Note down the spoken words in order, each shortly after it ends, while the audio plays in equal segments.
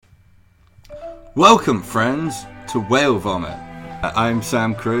Welcome, friends, to Whale Vomit. I'm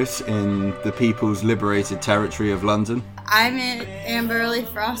Sam Cruz in the People's Liberated Territory of London. I'm Amberly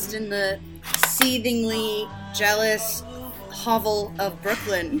Frost in the seethingly jealous hovel of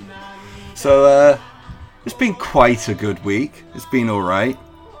Brooklyn. So, it's been quite a good week. It's been alright.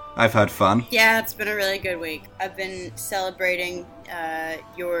 I've had fun. Yeah, it's been a really good week. I've been celebrating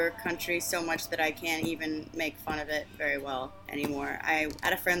your country so much that I can't even make fun of it very well anymore. I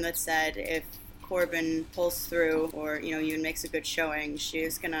had a friend that said if Corbyn pulls through or, even makes a good showing,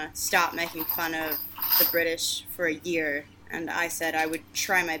 she's going to stop making fun of the British for a year. And I said I would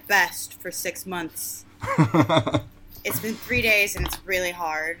try my best for 6 months. It's been 3 days and it's really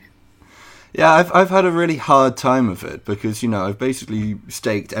hard. Yeah, I've had a really hard time of it because, I've basically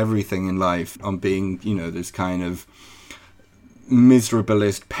staked everything in life on being, this kind of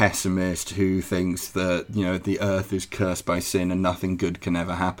miserablest pessimist who thinks that, the earth is cursed by sin and nothing good can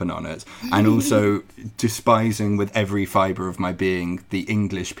ever happen on it. And also despising with every fibre of my being the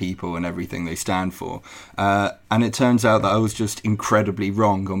English people and everything they stand for. And it turns out that I was just incredibly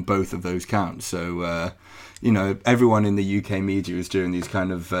wrong on both of those counts. So, everyone in the UK media is doing these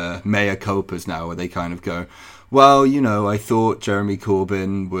kind of mea culpas now where they kind of go, well, I thought Jeremy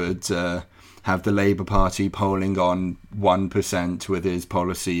Corbyn would have the Labour Party polling on 1% with his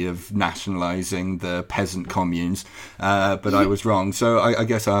policy of nationalising the peasant communes, but I was wrong. So I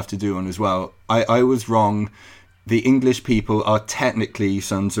guess I have to do one as well. I was wrong. The English people are technically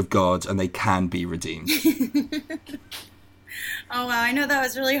sons of God and they can be redeemed. Oh, wow, I know that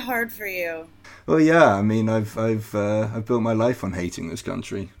was really hard for you. Well, yeah, I mean, I've built my life on hating this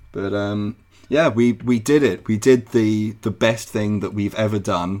country, but yeah, we did it. We did the best thing that we've ever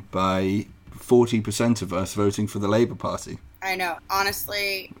done by 40% of us voting for the Labour Party. I know.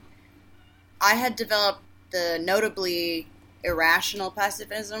 Honestly, I had developed the notably irrational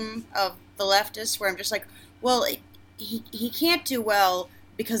pessimism of the leftists, where I'm just like, well, he can't do well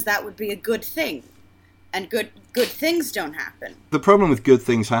because that would be a good thing. And good things don't happen. The problem with good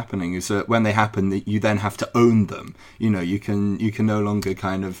things happening is that when they happen, you then have to own them. You can no longer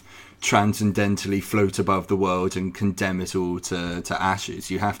kind of transcendentally float above the world and condemn it all to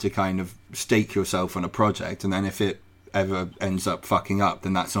ashes. You have to kind of stake yourself on a project, and then if it ever ends up fucking up,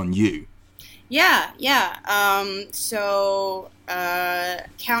 then that's on you. Yeah. So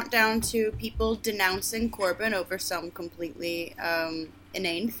countdown to people denouncing Corbyn over some completely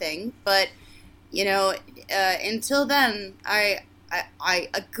inane thing, but. Until then, a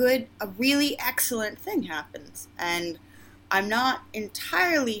really excellent thing happens, and I'm not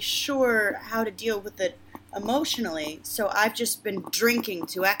entirely sure how to deal with it emotionally. So I've just been drinking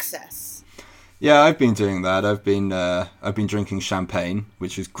to excess. Yeah, I've been doing that. I've been drinking champagne,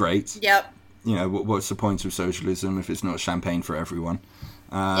 which is great. Yep. What's the point of socialism if it's not champagne for everyone?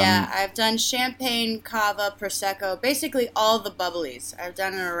 Yeah, I've done champagne, cava, prosecco, basically all the bubblies. I've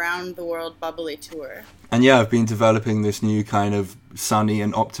done an around-the-world bubbly tour. And yeah, I've been developing this new kind of sunny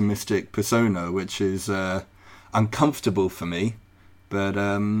and optimistic persona, which is uncomfortable for me, but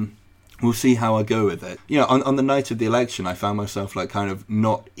we'll see how I go with it. On the night of the election, I found myself like kind of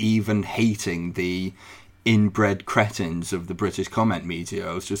not even hating the inbred cretins of the British comment media.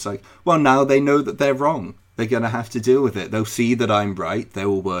 I was just like, well, now they know that they're wrong. They're going to have to deal with it. They'll see that I'm right. They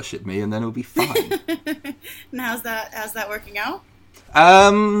will worship me, and then it'll be fine. And how's that working out?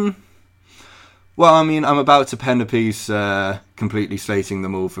 Well, I mean, I'm about to pen a piece completely slating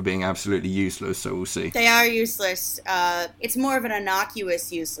them all for being absolutely useless, so we'll see. They are useless. It's more of an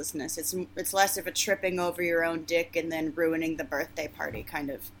innocuous uselessness. It's less of a tripping over your own dick and then ruining the birthday party kind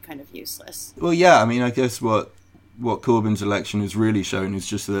of useless. Well, yeah, I mean, I guess what Corbyn's election has really shown is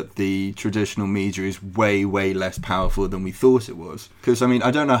just that the traditional media is way, way less powerful than we thought it was. Because, I mean, I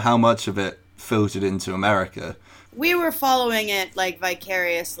don't know how much of it filtered into America. We were following it, like,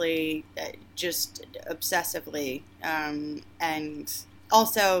 vicariously, just obsessively. And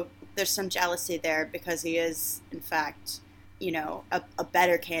also, there's some jealousy there because he is, in fact, a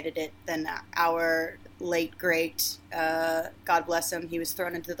better candidate than our late, great, God bless him, he was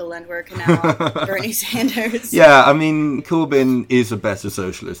thrown into the Lindwer Canal, Bernie Sanders. Yeah, I mean, Corbyn is a better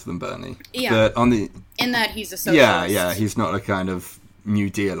socialist than Bernie. Yeah, but in that he's a socialist. Yeah, he's not a kind of New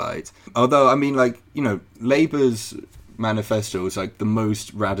Dealite. Although, I mean, like, Labour's manifesto is like the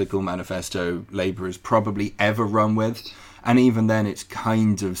most radical manifesto Labour has probably ever run with, and even then it's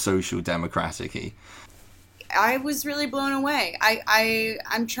kind of social democratic-y. I was really blown away.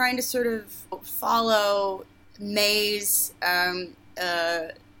 I'm trying to sort of follow May's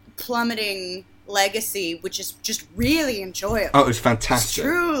plummeting legacy, which is just really enjoyable. Oh, it was fantastic.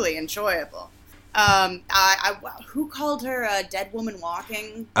 It's truly enjoyable. Who called her a dead woman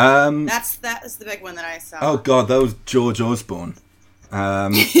walking? That was the big one that I saw. Oh God, that was George Osborne,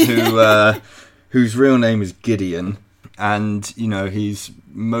 whose real name is Gideon, and you know he's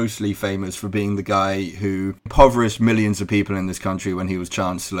mostly famous for being the guy who impoverished millions of people in this country when he was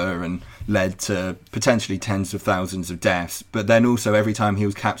chancellor and led to potentially tens of thousands of deaths. But then also every time he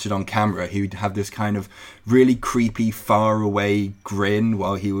was captured on camera, he would have this kind of really creepy, far away grin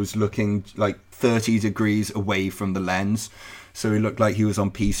while he was looking like 30 degrees away from the lens. So he looked like he was on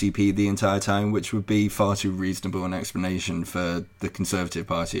PCP the entire time, which would be far too reasonable an explanation for the Conservative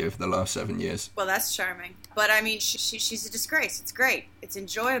Party over the last 7 years. Well, that's charming. But, I mean, she's a disgrace. It's great. It's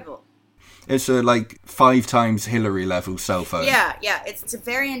enjoyable. It's a, 5 times Hillary level cell phone. Yeah. It's a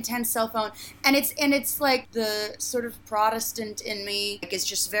very intense cell phone. And it's like the sort of Protestant in me is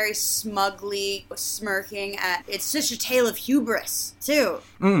just very smugly smirking at... It's such a tale of hubris, too.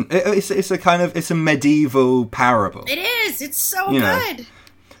 It's a medieval parable. It is. It's so good.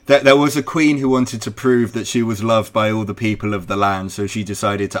 There was a queen who wanted to prove that she was loved by all the people of the land, so she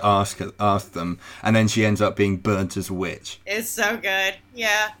decided to ask them, and then she ends up being burnt as a witch. It's so good.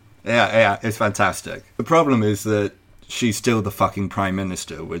 Yeah. Yeah, it's fantastic. The problem is that she's still the fucking prime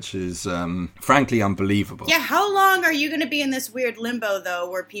minister, which is, frankly, unbelievable. Yeah, how long are you going to be in this weird limbo, though,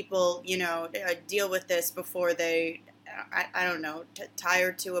 where people, deal with this before they... I don't know, tie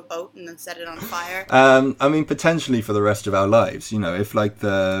her to a boat and then set it on fire? I mean, potentially for the rest of our lives. If,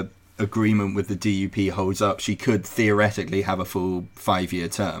 the agreement with the DUP holds up, she could theoretically have a full 5-year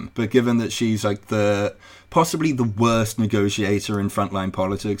term. But given that she's, possibly the worst negotiator in frontline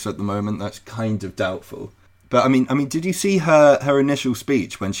politics at the moment, that's kind of doubtful. But, I mean, did you see her initial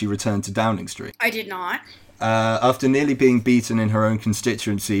speech when she returned to Downing Street? I did not. After nearly being beaten in her own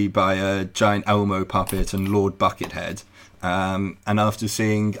constituency by a giant Elmo puppet and Lord Buckethead, and after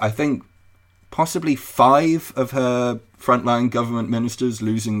seeing, I think, possibly 5 of her frontline government ministers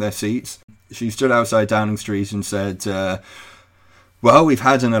losing their seats, she stood outside Downing Street and said, well, we've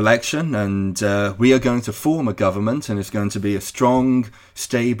had an election and we are going to form a government, and it's going to be a strong,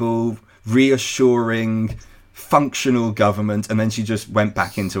 stable, reassuring, functional government. And then she just went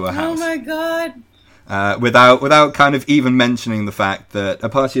back into her house. Oh my God. Without kind of even mentioning the fact that a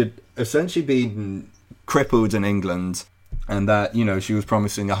party had essentially been crippled in England, and that, she was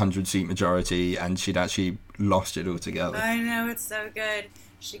promising a 100-seat majority, and she'd actually lost it altogether. I know, it's so good.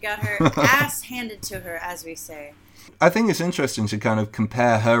 She got her ass handed to her, as we say. I think it's interesting to kind of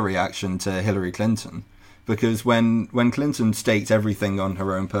compare her reaction to Hillary Clinton, because when Clinton staked everything on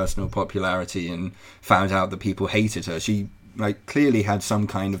her own personal popularity and found out that people hated her, she... clearly had some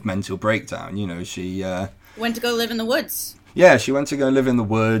kind of mental breakdown. She went to go live in the woods. Yeah, she went to go live in the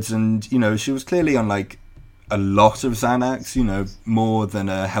woods, and she was clearly on a lot of Xanax, more than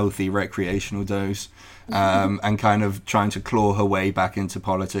a healthy recreational dose, and kind of trying to claw her way back into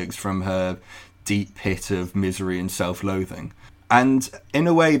politics from her deep pit of misery and self-loathing. And in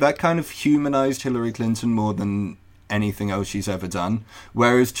a way, that kind of humanized Hillary Clinton more than anything else she's ever done.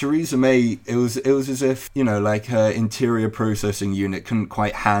 Whereas Theresa May, it was as if, her interior processing unit couldn't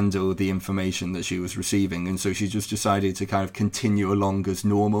quite handle the information that she was receiving, and so she just decided to kind of continue along as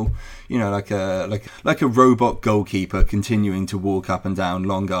normal, like a robot goalkeeper continuing to walk up and down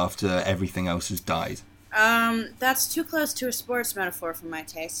long after everything else has died. That's too close to a sports metaphor for my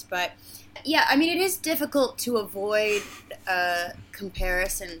taste, but yeah, I mean, it is difficult to avoid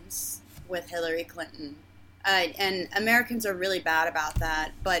comparisons with Hillary Clinton. And Americans are really bad about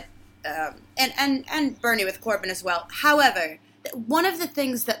that, but and Bernie with Corbyn as well. However, one of the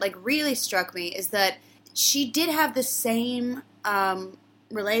things that really struck me is that she did have the same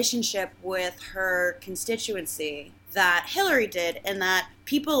relationship with her constituency that Hillary did, and that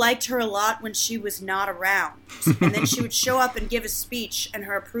people liked her a lot when she was not around, and then she would show up and give a speech, and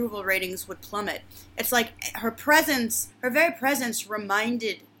her approval ratings would plummet. It's like her very presence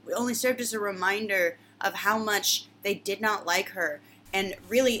only served as a reminder of how much they did not like her, and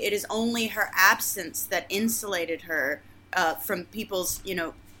really it is only her absence that insulated her from people's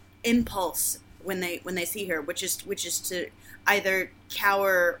impulse when they see her, which is to either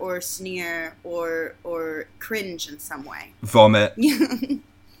cower or sneer or cringe in some way, vomit,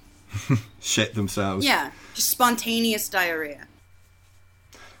 shit themselves. Yeah, just spontaneous diarrhea.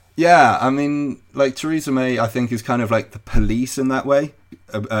 Yeah, I mean, Theresa May, I think, is kind of like the police in that way.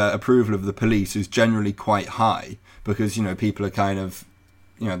 Approval of the police is generally quite high because, people are kind of,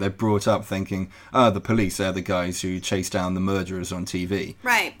 they're brought up thinking, the police, they're the guys who chase down the murderers on TV.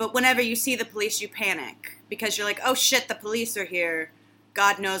 Right, but whenever you see the police, you panic because you're like, oh shit, the police are here.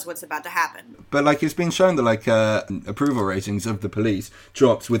 God knows what's about to happen. But like it's been shown that like approval ratings of the police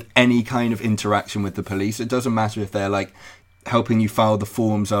drops with any kind of interaction with the police. It doesn't matter if they're like helping you file the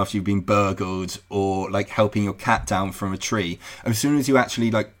forms after you've been burgled or like helping your cat down from a tree. As soon as you actually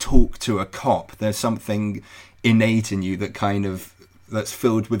like talk to a cop, there's something innate in you that's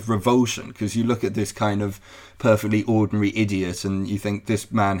filled with revulsion, because you look at this kind of perfectly ordinary idiot and you think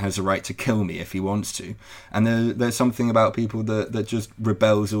this man has a right to kill me if he wants to. And there's something about people that just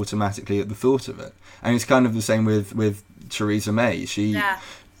rebels automatically at the thought of it. And it's kind of the same with Theresa May.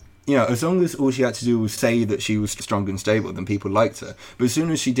 You know, as long as all she had to do was say that she was strong and stable, then people liked her. But as soon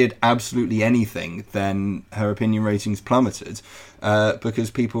as she did absolutely anything, then her opinion ratings plummeted,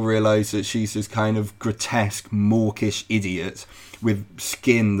 because people realised that she's this kind of grotesque, mawkish idiot with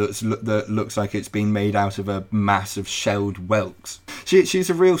skin that looks like it's been made out of a mass of shelled whelks.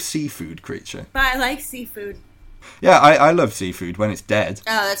 She's a real seafood creature. But I like seafood. Yeah, I love seafood when it's dead.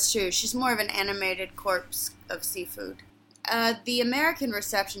 Oh, that's true. She's more of an animated corpse of seafood. The American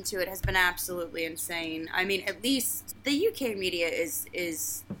reception to it has been absolutely insane. I mean, at least the UK media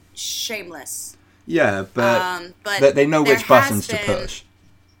is shameless. Yeah, but they know which buttons to push.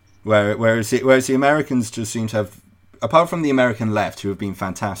 Whereas the Americans just seem to have, apart from the American left, who have been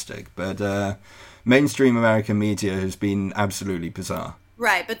fantastic, but mainstream American media has been absolutely bizarre.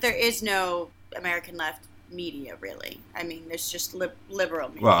 Right, but there is no American left media, really. I mean, there's just liberal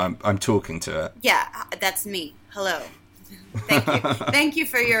media. Well, I'm talking to it. Yeah, that's me. Hello. Thank you. Thank you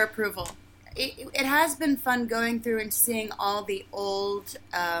for your approval. It has been fun going through and seeing all the old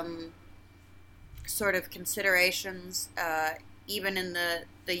sort of considerations, even in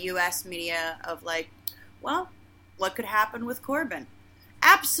the U.S. media, of like, well, what could happen with Corbyn?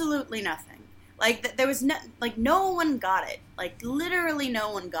 Absolutely nothing. Like, there was no one got it. Like, literally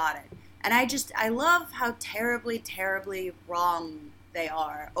no one got it. And I love how terribly, terribly wrong they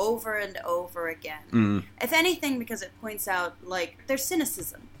are over and over again. If anything, because it points out, like, their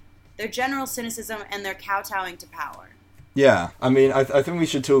cynicism. Their general cynicism and their kowtowing to power. Yeah, I mean, I think we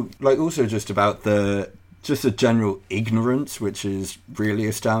should talk, like, also just about the general ignorance, which is really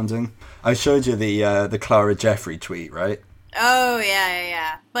astounding. I showed you the Clara Jeffrey tweet, right? Oh,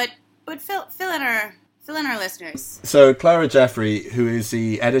 yeah. But fill in our listeners. So Clara Jeffrey, who is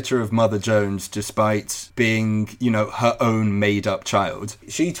the editor of Mother Jones, despite being, her own made-up child,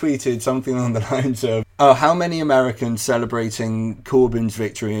 she tweeted something along the lines of, "Oh, how many Americans celebrating Corbyn's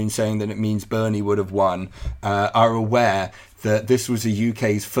victory and saying that it means Bernie would have won are aware that this was the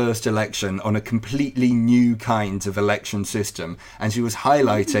UK's first election on a completely new kind of election system?" And she was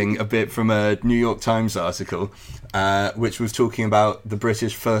highlighting a bit from a New York Times article, which was talking about the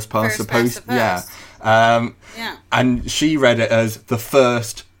British first past the post. Yeah. And she read it as the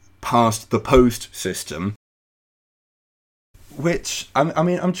first past the post system. Which, I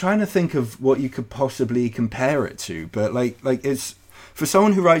mean, I'm trying to think of what you could possibly compare it to, but like it's, for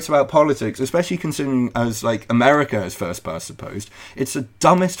someone who writes about politics, especially considering as like America as first past the post, it's the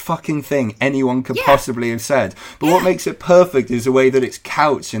dumbest fucking thing anyone could possibly have said. But what makes it perfect is the way that it's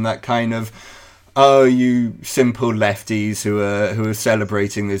couched in that kind of, oh, you simple lefties who are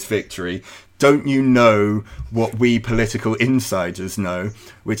celebrating this victory, don't you know what we political insiders know,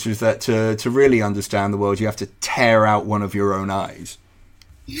 which is that to really understand the world, you have to tear out one of your own eyes.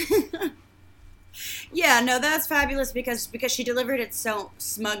 Yeah, no, that's fabulous because she delivered it so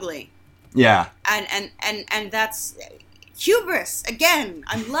smugly. Yeah. And that's hubris. Again,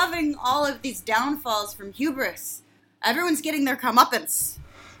 I'm loving all of these downfalls from hubris. Everyone's getting their comeuppance.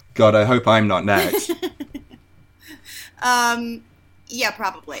 God, I hope I'm not next. Yeah,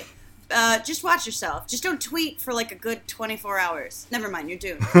 probably. Just watch yourself. Just don't tweet for like a good 24 hours. Never mind, you're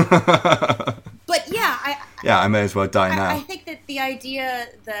doomed. But yeah, I may as well die now. I think that the idea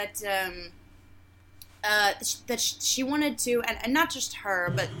that that she wanted to, and not just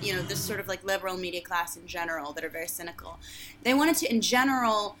her, but this sort of like liberal media class in general that are very cynical. They wanted to, in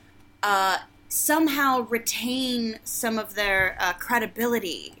general, somehow retain some of their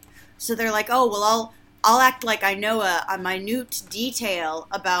credibility. So they're like, oh well, I'll act like I know a minute detail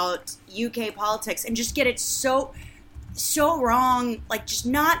about UK politics and just get it so wrong, like just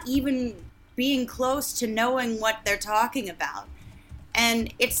not even being close to knowing what they're talking about.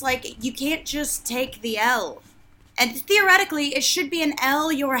 And it's like, you can't just take the L. And theoretically, it should be an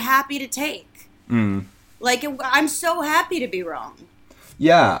L you're happy to take. Like, I'm so happy to be wrong.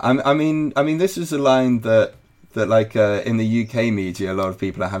 Yeah, I mean, this is a line that like in the UK media, a lot of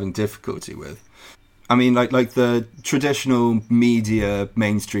people are having difficulty with. I mean, like the traditional media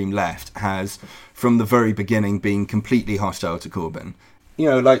mainstream left has, from the very beginning, been completely hostile to Corbyn. you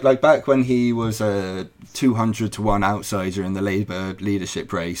know, like back when he was a 200 to 1 outsider in the Labour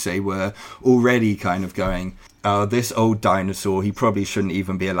leadership race, they were already kind of going, this old dinosaur, he probably shouldn't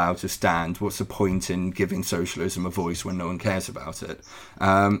even be allowed to stand. What's the point in giving socialism a voice when no one cares about it?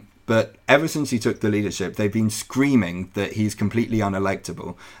 But ever since he took the leadership, they've been screaming that he's completely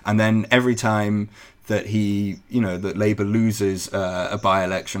unelectable. And then every time that that Labour loses a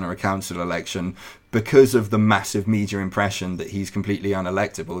by-election or a council election, because of the massive media impression that he's completely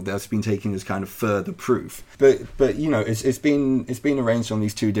unelectable, that's been taken as kind of further proof. But you know, it's been arranged on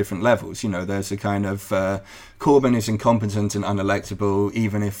these two different levels. You know, there's a kind of Corbyn is incompetent and unelectable,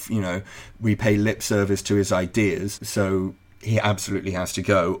 even if, you know, we pay lip service to his ideas. So he absolutely has to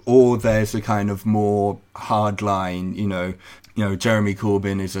go. Or there's a kind of more hard line, you know, Jeremy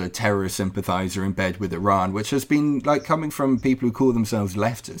Corbyn is a terrorist sympathiser in bed with Iran, which has been like coming from people who call themselves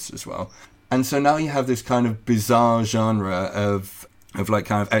leftists as well. And so now you have this kind of bizarre genre of like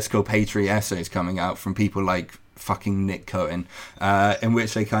kind of exculpatory essays coming out from people like fucking Nick Cohen, in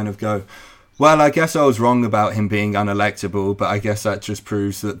which they kind of go, well, I guess I was wrong about him being unelectable, but I guess that just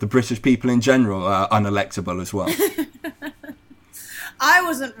proves that the British people in general are unelectable as well. I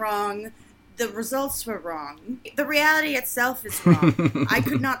wasn't wrong. The results were wrong. The reality itself is wrong. I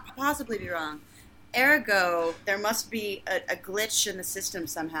could not possibly be wrong. Ergo, there must be a glitch in the system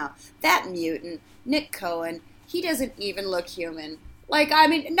somehow. That mutant, Nick Cohen, he doesn't even look human. Like, I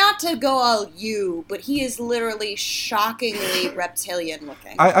mean, not to go all you, but he is literally shockingly reptilian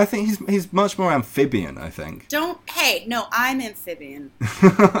looking. I think he's much more amphibian, I think. Hey, no, I'm amphibian.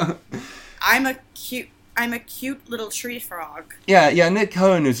 I'm a cute little tree frog. Yeah, Nick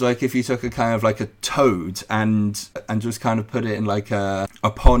Cohen is like if you took a kind of like a toad and just kind of put it in like a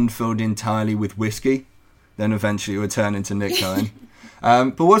pond filled entirely with whiskey, then eventually it would turn into Nick Cohen.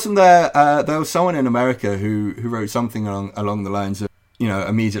 But wasn't there was someone in America who wrote something along the lines of, you know,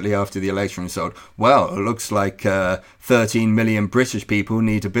 immediately after the election said, well, it looks like 13 million British people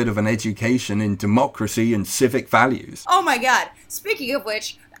need a bit of an education in democracy and civic values. Oh my God. Speaking of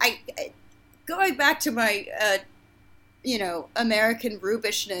which, going back to my, American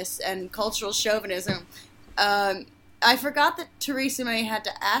rubbishness and cultural chauvinism, I forgot that Theresa May had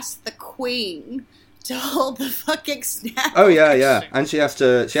to ask the Queen to hold the fucking snap. Oh yeah, and she had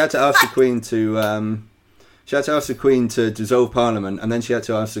to ask the Queen to she had to ask the Queen to dissolve Parliament, and then she had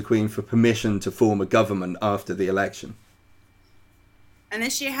to ask the Queen for permission to form a government after the election. And then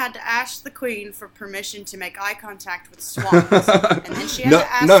she had to ask the Queen for permission to make eye contact with swans. And then she had to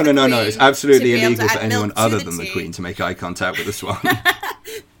ask the Queen No. It's absolutely illegal for anyone other than the the Queen to make eye contact with a swan.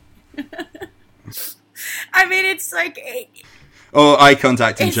 I mean, it's like... Or eye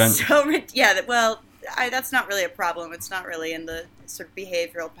contact in general. That's not really a problem. It's not really in the sort of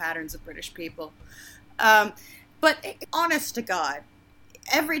behavioral patterns of British people. But honest to God,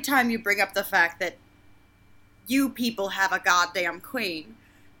 every time you bring up the fact that you people have a goddamn queen,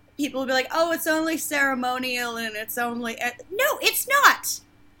 people will be like, oh, it's only ceremonial and it's only... No, it's not!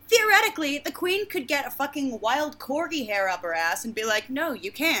 Theoretically, the Queen could get a fucking wild corgi hair up her ass and be like, no, you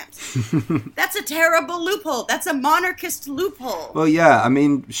can't. That's a terrible loophole. That's a monarchist loophole. Well, yeah, I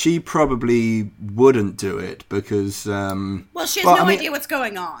mean, she probably wouldn't do it because... well, she has no idea what's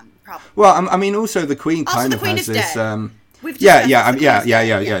going on, probably. Well, I mean, also the Queen kind of has this...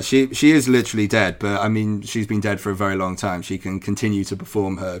 Yeah. She is literally dead, but I mean, she's been dead for a very long time. She can continue to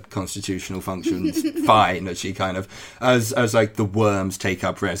perform her constitutional functions fine, as she kind of, as like the worms take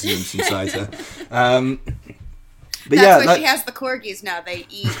up residence inside her. That's why she has the corgis now. They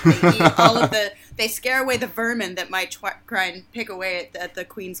eat all of the. They scare away the vermin that might try and pick away at the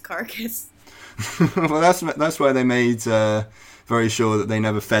Queen's carcass. Well, that's why they made. Very sure that they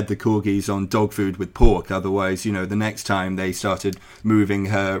never fed the corgis on dog food with pork. Otherwise, you know, the next time they started moving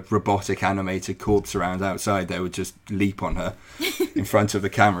her robotic animated corpse around outside, they would just leap on her in front of the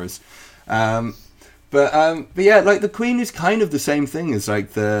cameras. But yeah, like the Queen is kind of the same thing as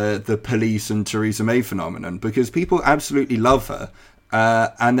like the police and Theresa May phenomenon, because people absolutely love her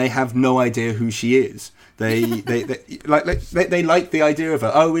and they have no idea who she is. They like the idea of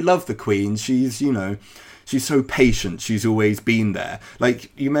her. Oh, we love the Queen. She's, you know, she's so patient. She's always been there.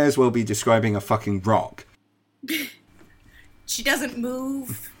 Like, you may as well be describing a fucking rock. She doesn't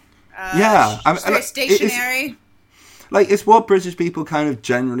move. She's very stationary. It's what British people kind of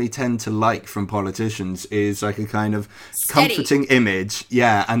generally tend to like from politicians, is like a kind of steady, comforting image.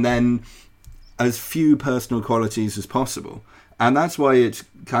 Yeah, and then as few personal qualities as possible. And that's why it's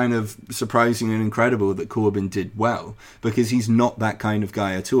kind of surprising and incredible that Corbyn did well, because he's not that kind of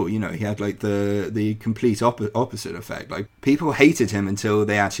guy at all. You know, he had like the complete opposite effect. Like, people hated him until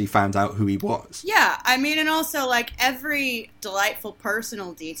they actually found out who he was. Yeah, I mean, and also like every delightful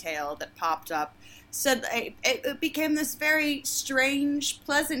personal detail that popped up, so it became this very strange,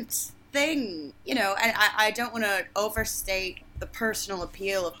 pleasant thing, you know. And I don't want to overstate the personal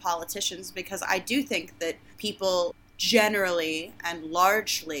appeal of politicians, because I do think that people generally and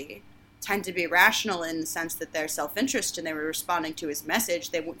largely tend to be rational in the sense that they're self-interest and they were responding to his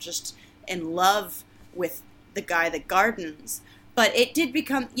message. They weren't just in love with the guy that gardens. But it did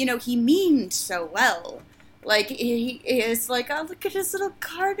become, you know, he meaned so well. Like, he is like, oh, look at his little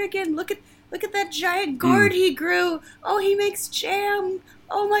cardigan. Look at that giant gourd he grew. Oh, he makes jam.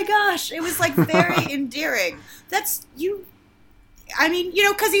 Oh my gosh. It was like very endearing. That's you. I mean, you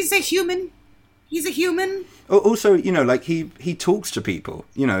know, because he's a human. He's a human. Also, you know, like he talks to people.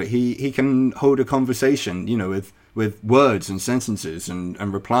 You know, he can hold a conversation, you know, with words and sentences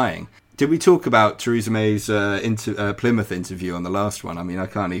and replying. Did we talk about Theresa May's Plymouth interview on the last one? I mean, I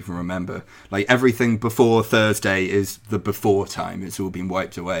can't even remember. Like, everything before Thursday is the before time. It's all been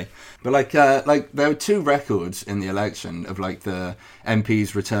wiped away. But like there were two records in the election of like the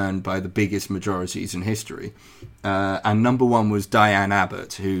MPs returned by the biggest majorities in history. And number one was Diane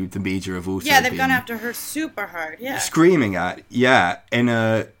Abbott, who the media have also they've gone after her super hard. Yeah, screaming at in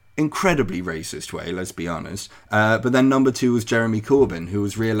a incredibly racist way, let's be honest. But then number two was Jeremy Corbyn, who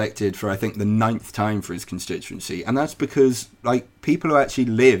was re-elected for, I think, the 9th time for his constituency. And that's because, like, people who actually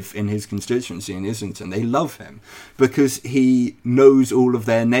live in his constituency in Islington, they love him because he knows all of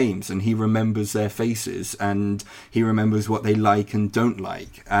their names and he remembers their faces and he remembers what they like and don't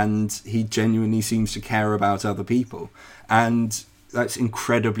like. And he genuinely seems to care about other people. And that's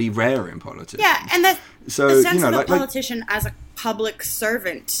incredibly rare in politics. Yeah, and the sense of a politician as a public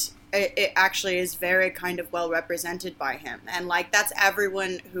servant, it actually is very kind of well represented by him. And like, that's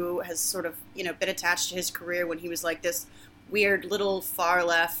everyone who has sort of, you know, been attached to his career when he was like this weird little far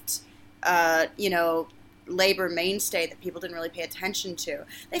left, you know, Labour mainstay that people didn't really pay attention to.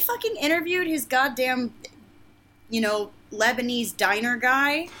 They fucking interviewed his goddamn, you know, Lebanese diner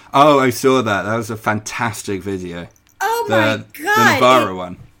guy. Oh, I saw that. That was a fantastic video. Oh my God. The Navarro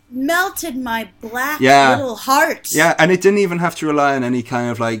one. Melted my black little heart. Yeah, and it didn't even have to rely on any kind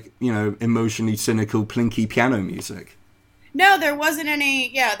of, like, you know, emotionally cynical plinky piano music. No, there wasn't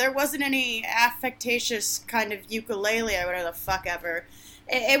any affectatious kind of ukulele or whatever the fuck ever.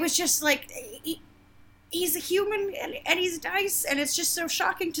 It was just like, he's a human and he's nice, and it's just so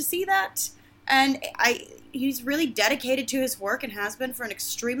shocking to see that. And he's really dedicated to his work and has been for an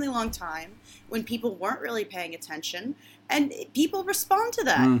extremely long time when people weren't really paying attention. And people respond to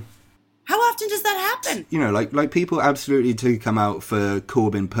that. How often does that happen? You know, like people absolutely do come out for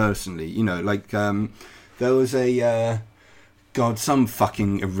Corbyn personally. You know, like there was some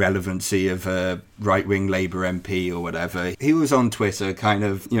fucking irrelevancy of a right-wing Labour MP or whatever. He was on Twitter kind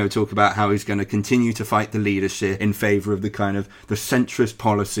of, you know, talk about how he's going to continue to fight the leadership in favour of the kind of the centrist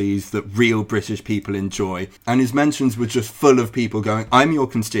policies that real British people enjoy. And his mentions were just full of people going, I'm your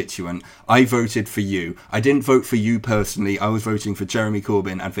constituent, I voted for you. I didn't vote for you personally, I was voting for Jeremy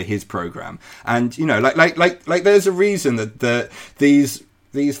Corbyn and for his programme. And, you know, like there's a reason that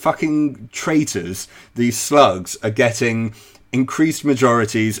these fucking traitors, these slugs, are getting increased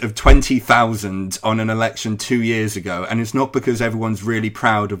majorities of 20,000 on an election 2 years ago, and it's not because everyone's really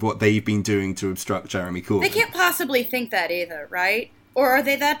proud of what they've been doing to obstruct Jeremy Corbyn. They can't possibly think that either, right? Or are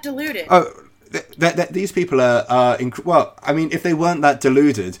they that deluded? Oh, these people are well, I mean, if they weren't that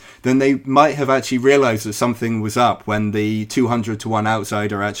deluded, then they might have actually realised that something was up when the 200-to-1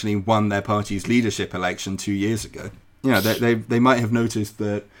 outsider actually won their party's leadership election 2 years ago. You know, they might have noticed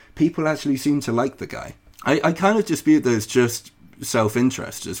that people actually seem to like the guy. I kind of dispute that it's just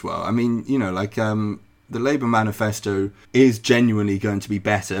self-interest as well. I mean, you know, like, the Labour manifesto is genuinely going to be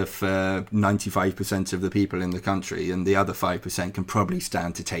better for 95% of the people in the country, and the other 5% can probably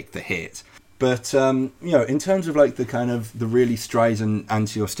stand to take the hit. But, you know, in terms of, like, the kind of the really strident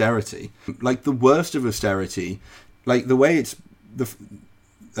anti-austerity, like, the worst of austerity, like, the way it's...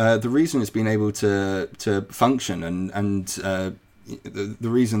 The reason it's been able to function and the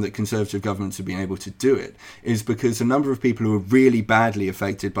reason that Conservative governments have been able to do it is because a number of people who are really badly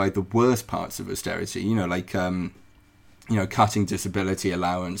affected by the worst parts of austerity, you know, like, you know, cutting disability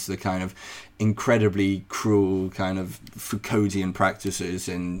allowance, the kind of incredibly cruel kind of Foucauldian practices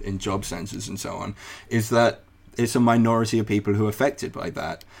in job centres and so on, is that it's a minority of people who are affected by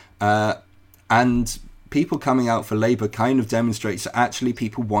that. And people coming out for Labour kind of demonstrates that actually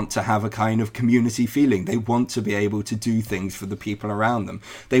people want to have a kind of community feeling. They want to be able to do things for the people around them.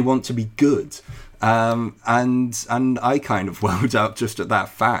 They want to be good. And I kind of welled up just at that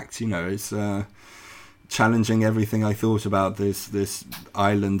fact. You know, it's challenging everything I thought about this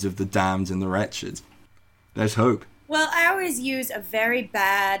island of the damned and the wretched. There's hope. Well, I always use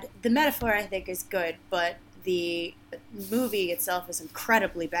the metaphor I think is good, but the movie itself is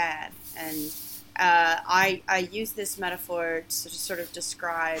incredibly bad. And I use this metaphor to sort of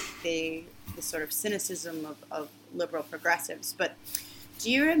describe the sort of cynicism of liberal progressives. But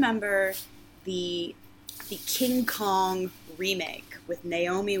do you remember the King Kong remake with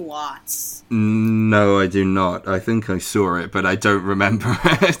Naomi Watts? No, I do not. I think I saw it, but I don't remember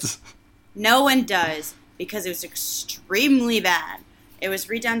it. No one does, because it was extremely bad. It was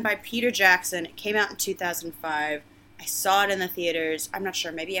redone by Peter Jackson. It came out in 2005. I saw it in the theaters. I'm not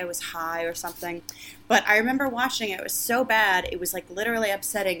sure. Maybe I was high or something. But I remember watching it. It was so bad. It was like literally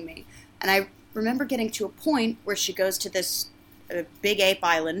upsetting me. And I remember getting to a point where she goes to this big ape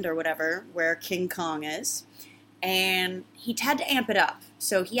island or whatever where King Kong is. And he had to amp it up.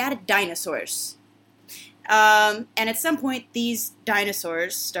 So he added dinosaurs. And at some point, these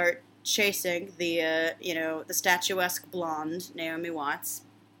dinosaurs start chasing the statuesque blonde Naomi Watts,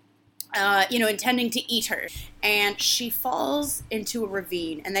 intending to eat her. And she falls into a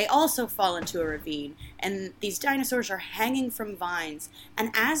ravine, and they also fall into a ravine. And these dinosaurs are hanging from vines.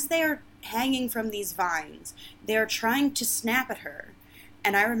 And as they are hanging from these vines, they are trying to snap at her.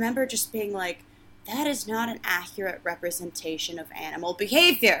 And I remember just being like, that is not an accurate representation of animal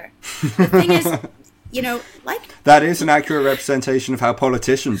behavior. The thing is, that is an accurate representation of how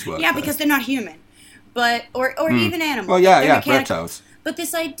politicians work. Yeah, because they're not human, but or even animals. Well, yeah, reptiles. But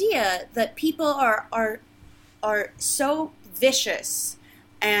this idea that people are so vicious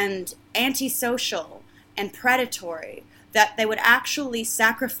and antisocial and predatory that they would actually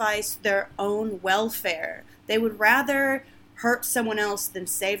sacrifice their own welfare. They would rather hurt someone else than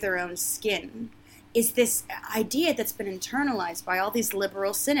save their own skin. Is this idea that's been internalized by all these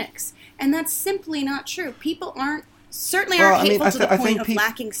liberal cynics. And that's simply not true. People aren't hateful to the point of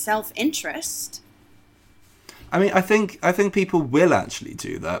lacking self-interest. I mean, I think people will actually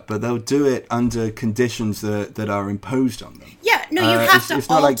do that, but they'll do it under conditions that are imposed on them. Yeah, no, you have to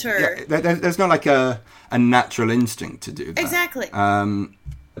alter. There's not like a natural instinct to do that. Exactly.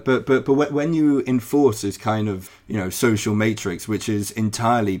 But when you enforce this kind of social matrix, which is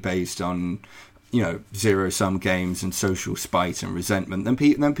entirely based on zero-sum games and social spite and resentment,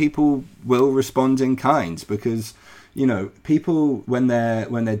 then people will respond in kind, because people when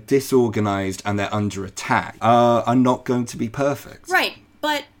they're disorganized and they're under attack are not going to be perfect. Right,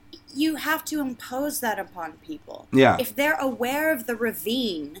 but you have to impose that upon people. Yeah. If they're aware of the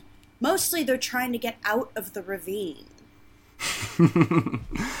ravine, mostly they're trying to get out of the ravine.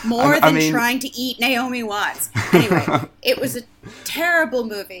 More than trying to eat Naomi Watts. Anyway, it was a terrible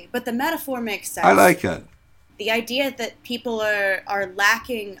movie, but the metaphor makes sense. I like it. The idea that people are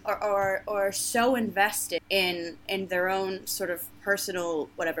lacking or so invested in their own sort of personal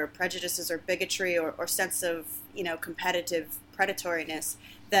prejudices or bigotry or sense of competitive predatoriness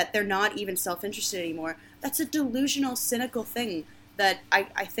that they're not even self-interested anymore. That's a delusional, cynical thing that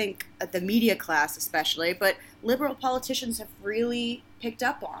I think the media class especially, but liberal politicians have really picked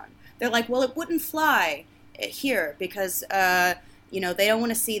up on. They're like, well, it wouldn't fly here because, they don't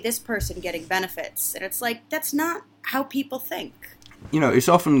want to see this person getting benefits. And it's like, that's not how people think. It's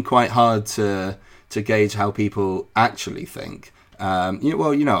often quite hard to gauge how people actually think.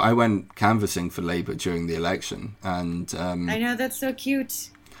 I went canvassing for Labour during the election, and I know, that's so cute.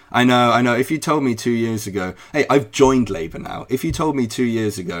 I know. If you told me 2 years ago, hey, I've joined Labour now. If you told me 2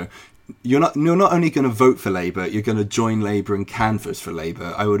 years ago, you're not only going to vote for Labour, you're going to join Labour and canvass for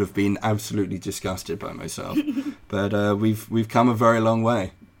Labour, I would have been absolutely disgusted by myself. But we've come a very long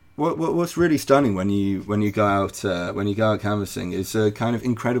way. What's really stunning when you go out canvassing is a kind of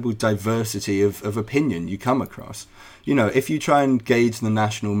incredible diversity of opinion you come across. If you try and gauge the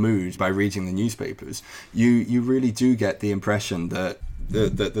national mood by reading the newspapers, you really do get the impression that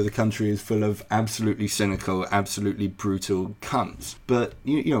the country is full of absolutely cynical, absolutely brutal cunts. But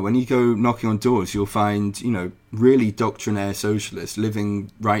when you go knocking on doors, you'll find really doctrinaire socialists living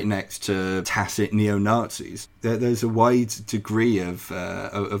right next to tacit neo-Nazis. There's a wide degree of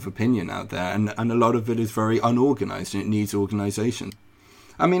opinion out there, and a lot of it is very unorganized, and it needs organization.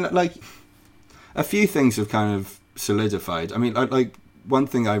 I mean, like, a few things have kind of solidified. I mean, like one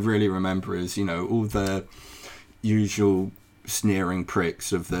thing I really remember is all the usual sneering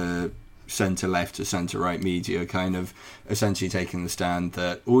pricks of the centre-left to centre-right media kind of essentially taking the stand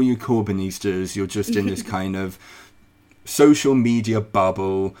that all you Corbynistas, you're just in this kind of social media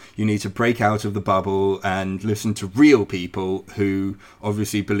bubble. You need to break out of the bubble and listen to real people who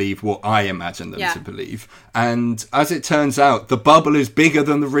obviously believe what I imagine them to believe. And as it turns out, the bubble is bigger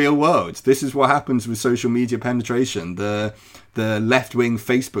than the real world. This is what happens with social media penetration. The left-wing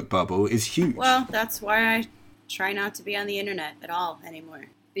Facebook bubble is huge. Well, that's why I try not to be on the internet at all anymore.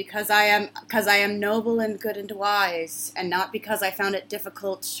 Because I am noble and good and wise, and not because I found it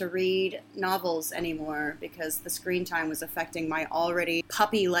difficult to read novels anymore, because the screen time was affecting my already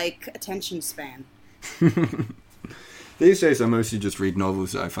puppy-like attention span. These days I mostly just read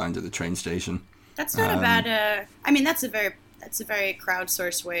novels that I find at the train station. That's not a bad, I mean, that's a very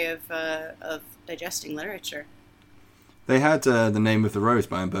crowdsourced way of digesting literature. They had The Name of the Rose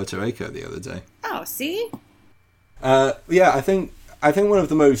by Umberto Eco the other day. Oh, see? Yeah, I think one of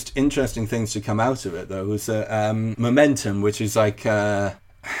the most interesting things to come out of it, though, was Momentum, which is like,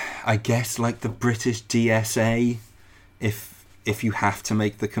 I guess, like the British DSA, if you have to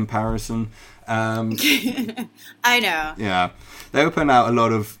make the comparison. I know. Yeah. They open out a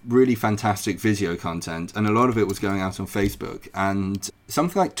lot of really fantastic video content, and a lot of it was going out on Facebook. And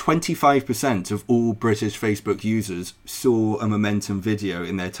something like 25% of all British Facebook users saw a Momentum video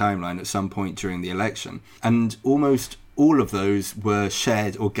in their timeline at some point during the election. And almost all of those were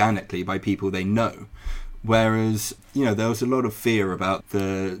shared organically by people they know. Whereas, you know, there was a lot of fear about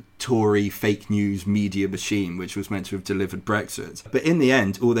the Tory fake news media machine, which was meant to have delivered Brexit. But in the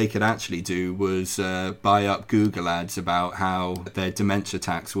end, all they could actually do was buy up Google ads about how their dementia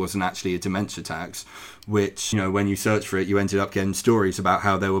tax wasn't actually a dementia tax, which, you know, when you search for it, you ended up getting stories about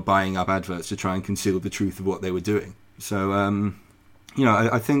how they were buying up adverts to try and conceal the truth of what they were doing. So, you know,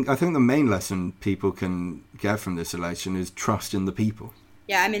 I think the main lesson people can get from this election is trust in the people.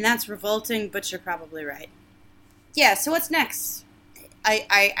 Yeah, I mean, that's revolting, but you're probably right. Yeah, so what's next?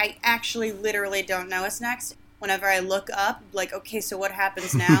 I actually literally don't know what's next. Whenever I look up, like, okay, so what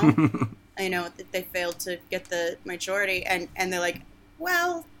happens now? I know that they failed to get the majority, and they're like,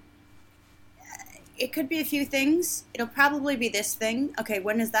 well, it could be a few things. It'll probably be this thing. Okay,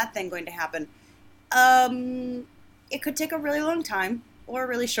 when is that thing going to happen? It could take a really long time, or a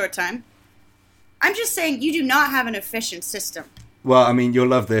really short time. I'm just saying, you do not have an efficient system. Well, I mean, you'll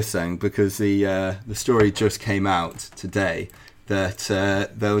love this thing, because the story just came out today that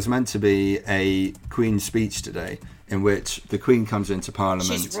there was meant to be a Queen's speech today in which the Queen comes into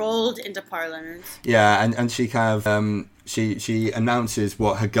Parliament. She's rolled into Parliament. Yeah, and she kind of she announces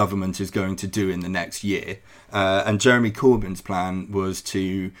what her government is going to do in the next year. And Jeremy Corbyn's plan was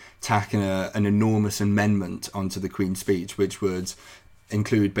to tack an enormous amendment onto the Queen's speech, which would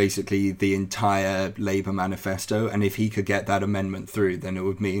include basically the entire Labour manifesto, and if he could get that amendment through, then it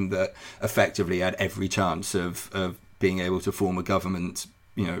would mean that effectively he had every chance of being able to form a government,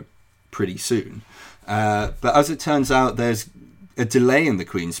 you know, pretty soon. But as it turns out, there's a delay in the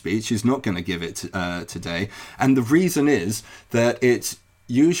Queen's speech. She's not going to give it today, and the reason is that it's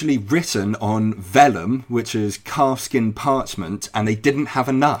usually written on vellum, which is calfskin parchment, and they didn't have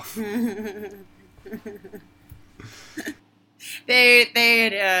enough. They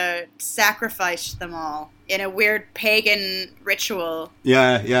had sacrificed them all in a weird pagan ritual.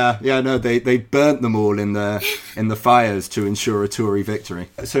 Yeah. No, they burnt them all in the fires to ensure a Tory victory.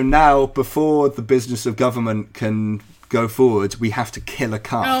 So now, before the business of government can go forward, we have to kill a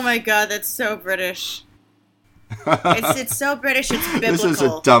calf. Oh my god, that's so British. It's so British, it's biblical. This is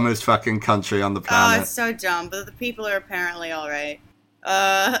the dumbest fucking country on the planet. Oh, it's so dumb, but the people are apparently alright.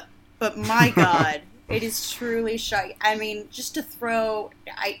 But my god. It is truly shocking. I mean, just to throw...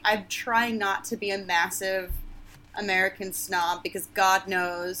 I'm trying not to be a massive American snob, because God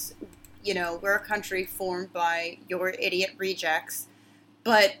knows, you know, we're a country formed by your idiot rejects.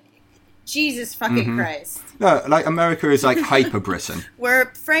 But Jesus fucking Christ. No, like, America is like hyper-Britain.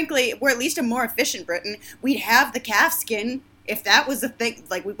 We're at least a more efficient Britain. We'd have the calf skin. If that was a thing,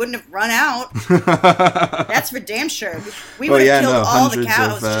 like, we wouldn't have run out. That's for damn sure. We would have killed all the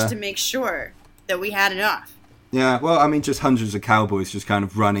cows just to make sure that we had enough. Yeah, well, I mean, just hundreds of cowboys just kind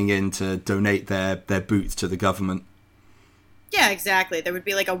of running in to donate their boots to the government. Yeah, exactly. There would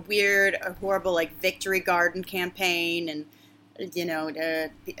be like a horrible, like, victory garden campaign, and, you know,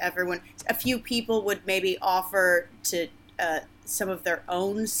 a few people would maybe offer to some of their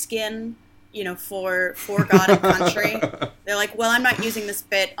own skin, you know, for God and country. They're like, well, I'm not using this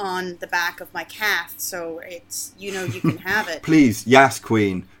bit on the back of my calf, so it's, you know, you can have it. Please, yes,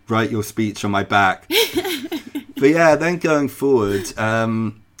 Queen, write your speech on my back. But yeah, then going forward,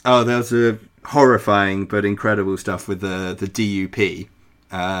 there's a horrifying but incredible stuff with the DUP.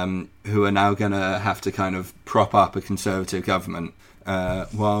 who are now going to have to kind of prop up a Conservative government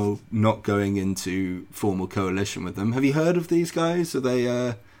while not going into formal coalition with them. Have you heard of these guys? Are they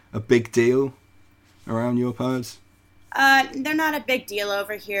a big deal around your parts? They're not a big deal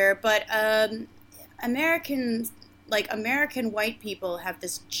over here, but American white people have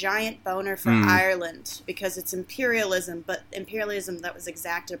this giant boner for Ireland because it's imperialism, but imperialism that was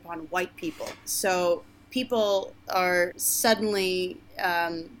exacted upon white people. So people are suddenly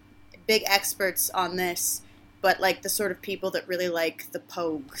big experts on this, but like the sort of people that really like the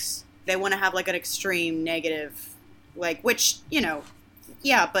Pogues. They want to have like an extreme negative, like, which,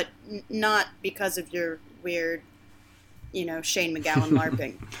 yeah, but not because of your weird, Shane McGowan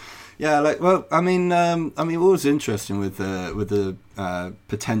LARPing. Yeah, what was interesting with the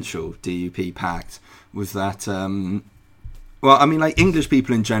potential DUP pact was that, English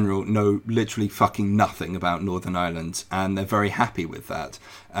people in general know literally fucking nothing about Northern Ireland, and they're very happy with that.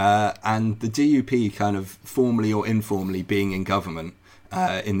 And the DUP kind of formally or informally being in government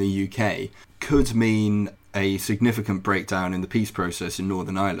in the UK could mean a significant breakdown in the peace process in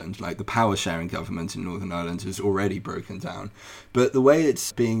Northern Ireland. Like, the power sharing government in Northern Ireland has already broken down. But the way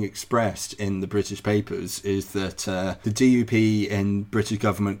it's being expressed in the British papers is that the DUP in British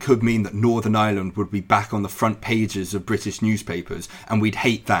government could mean that Northern Ireland would be back on the front pages of British newspapers, and we'd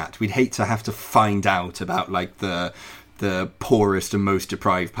hate that. We'd hate to have to find out about, like, the poorest and most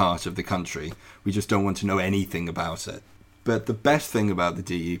deprived part of the country. We just don't want to know anything about it. But the best thing about the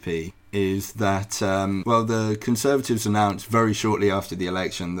DUP is that, the Conservatives announced very shortly after the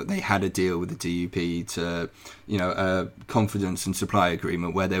election that they had a deal with the DUP to, a confidence and supply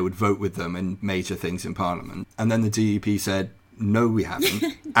agreement where they would vote with them in major things in Parliament. And then the DUP said, no, we haven't.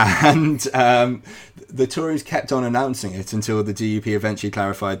 And the Tories kept on announcing it until the DUP eventually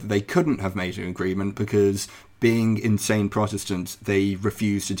clarified that they couldn't have made an agreement because, being insane Protestants, they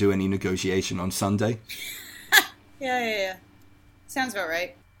refused to do any negotiation on Sunday. Yeah. Sounds about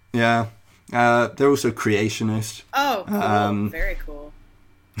right. Yeah. They're also creationist. Oh, cool. Very cool.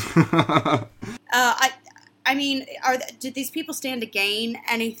 Did these people stand to gain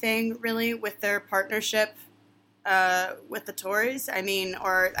anything, really, with their partnership with the Tories?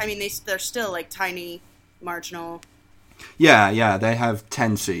 They're still, like, tiny, marginal. Yeah, they have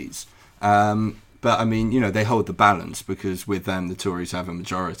 10 seats. But, they hold the balance because with them, the Tories have a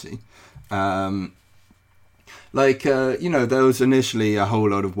majority. There was initially a whole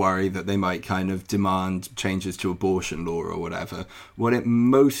lot of worry that they might kind of demand changes to abortion law or whatever. What it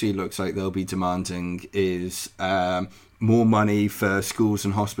mostly looks like they'll be demanding is more money for schools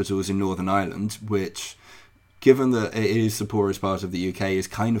and hospitals in Northern Ireland, which, given that it is the poorest part of the UK, is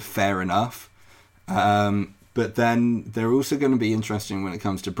kind of fair enough. But then they're also going to be interesting when it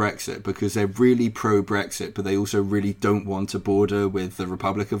comes to Brexit, because they're really pro-Brexit, but they also really don't want a border with the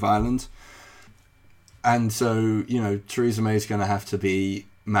Republic of Ireland. And so, Theresa May is going to have to be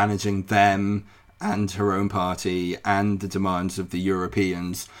managing them and her own party and the demands of the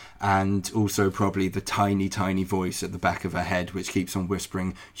Europeans, and also probably the tiny, tiny voice at the back of her head which keeps on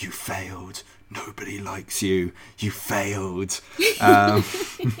whispering, "You failed. Nobody likes you. You failed."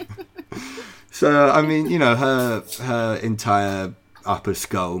 So, her entire upper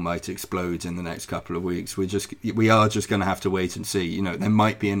skull might explode in the next couple of weeks. We are just going to have to wait and see. There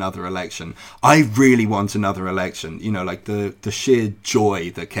might be another election. I really want another election. Like the sheer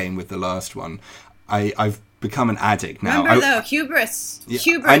joy that came with the last one. I've become an addict now. Remember hubris. Yeah,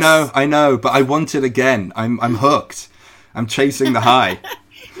 Hubris. I know, but I want it again. I'm hooked. I'm chasing the high.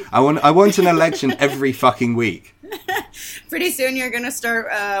 I want an election every fucking week. Pretty soon you're going to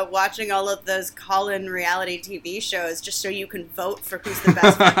start watching all of those call-in reality TV shows just so you can vote for who's the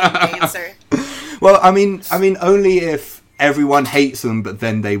best fucking dancer. Well, only if everyone hates them, but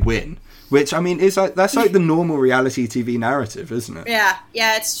then they win. Which, is that's like the normal reality TV narrative, isn't it? Yeah,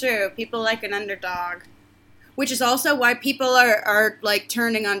 it's true. People like an underdog. Which is also why people are like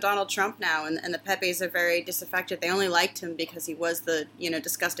turning on Donald Trump now, and the Pepes are very disaffected. They only liked him because he was the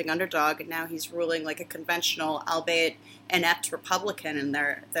disgusting underdog, and now he's ruling like a conventional, albeit inept Republican, and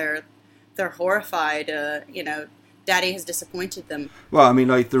they're horrified. Daddy has disappointed them. Well,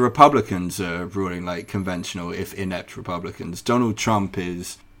 the Republicans are ruling like conventional, if inept Republicans. Donald Trump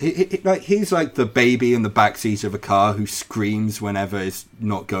is. He's like the baby in the backseat of a car who screams whenever it's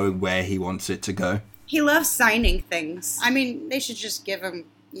not going where he wants it to go. He loves signing things. They should just give him,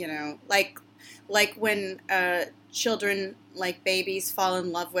 like when children, like babies, fall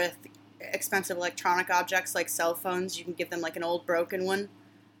in love with expensive electronic objects like cell phones, you can give them like an old broken one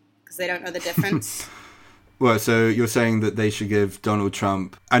because they don't know the difference. Well, so you're saying that they should give Donald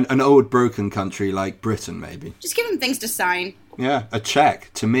Trump an old broken country like Britain, maybe? Just give him things to sign. Yeah, a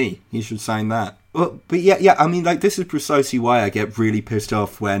check to me. He should sign that. Well, but yeah. I mean, like, this is precisely why I get really pissed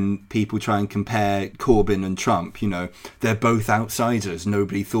off when people try and compare Corbyn and Trump. You know, they're both outsiders.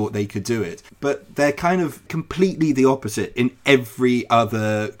 Nobody thought they could do it. But they're kind of completely the opposite in every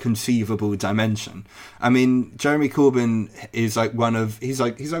other conceivable dimension. I mean, Jeremy Corbyn is like one of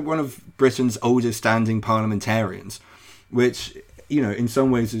Britain's oldest standing parliamentarians, which, you know, in some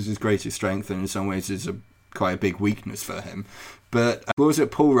ways is his greatest strength and in some ways is quite a big weakness for him. But what was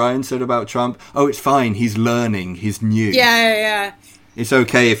it Paul Ryan said about Trump? Oh, it's fine. He's learning. He's new. Yeah. It's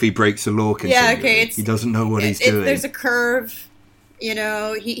okay if he breaks the law continually. Yeah, okay. He doesn't know what he's doing. There's a curve. You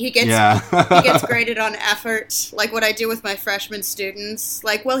know, he gets graded on effort, like what I do with my freshman students.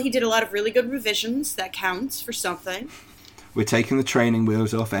 Like, well, he did a lot of really good revisions. That counts for something. We're taking the training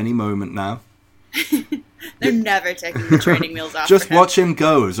wheels off any moment now. They're never taking the training wheels off. Just watch him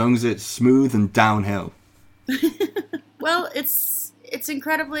go, as long as it's smooth and downhill. Well, it's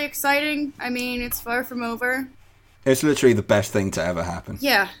incredibly exciting. I mean, it's far from over. It's literally the best thing to ever happen.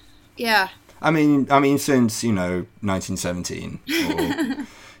 Yeah. I mean, since, you know, 1917 or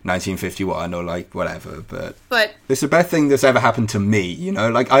 1951 or like whatever, but it's the best thing that's ever happened to me. You know,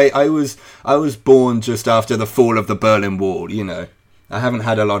 like I was born just after the fall of the Berlin Wall. You know, I haven't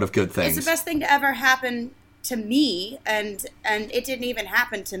had a lot of good things. It's the best thing to ever happen to me, and it didn't even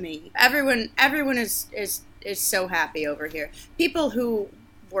happen to me. Everyone is so happy over here. People who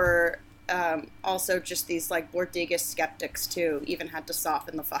were also just these like Bordiga skeptics too even had to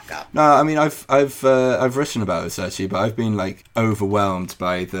soften the fuck up. No, I mean I've written about this actually, but I've been like overwhelmed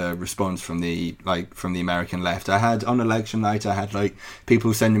by the response from the American left. I had on election night, I had like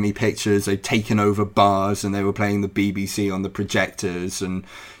people sending me pictures. They'd taken over bars and they were playing the BBC on the projectors, and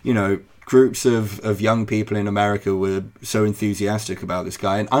you know, groups of young people in America were so enthusiastic about this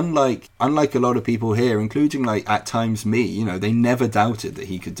guy. And unlike a lot of people here, including like at times me, you know, they never doubted that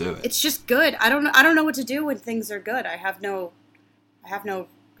he could do it. It's just good. I don't know what to do when things are good.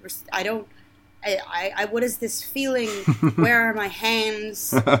 What is this feeling? Where are my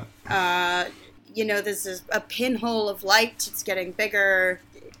hands? You know, this is a pinhole of light. It's getting bigger.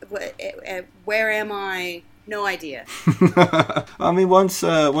 Where am I? No idea. I mean, once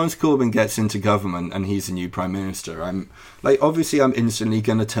Corbyn gets into government and he's the new prime minister, I'm instantly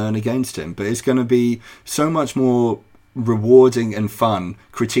going to turn against him. But it's going to be so much more rewarding and fun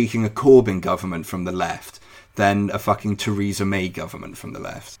critiquing a Corbyn government from the left than a fucking Theresa May government from the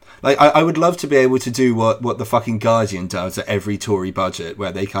left. Like, I would love to be able to do what the fucking Guardian does at every Tory budget,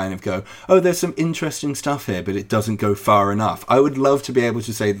 where they kind of go, oh, there's some interesting stuff here, but it doesn't go far enough. I would love to be able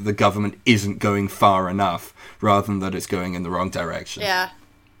to say that the government isn't going far enough, rather than that it's going in the wrong direction. Yeah.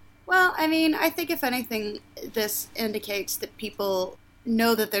 Well, I mean, I think if anything, this indicates that people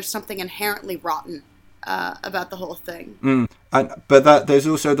know that there's something inherently rotten about the whole thing. But there's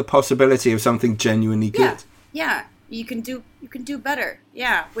also the possibility of something genuinely good. Yeah, you can do better.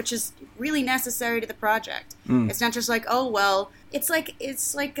 Yeah, which is really necessary to the project. It's not just like, oh well, it's like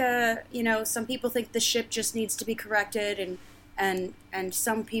you know, some people think the ship just needs to be corrected, and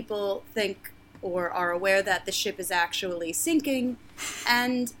some people think or are aware that the ship is actually sinking,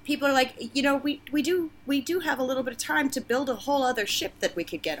 and people are like, you know, we do have a little bit of time to build a whole other ship that we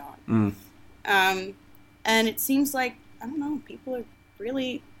could get on. And it seems like, I don't know, people are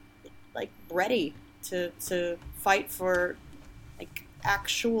really like ready to fight for like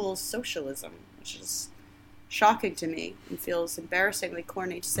actual socialism, which is shocking to me and feels embarrassingly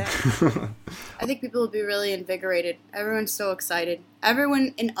corny to say. I think people will be really invigorated. Everyone's so excited.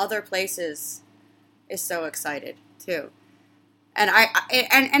 Everyone in other places is so excited too. And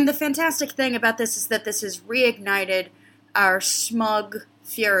and the fantastic thing about this is that this has reignited our smug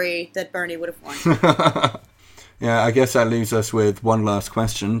fury that Bernie would have won. Yeah, I guess that leaves us with one last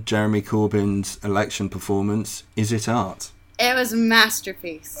question. Jeremy Corbyn's election performance, is it art? It was a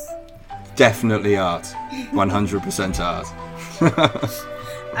masterpiece. Definitely art. 100% art.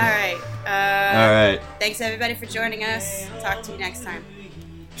 All right. All right. Thanks, everybody, for joining us. Talk to you next time.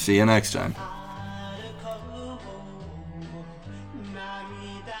 See you next time.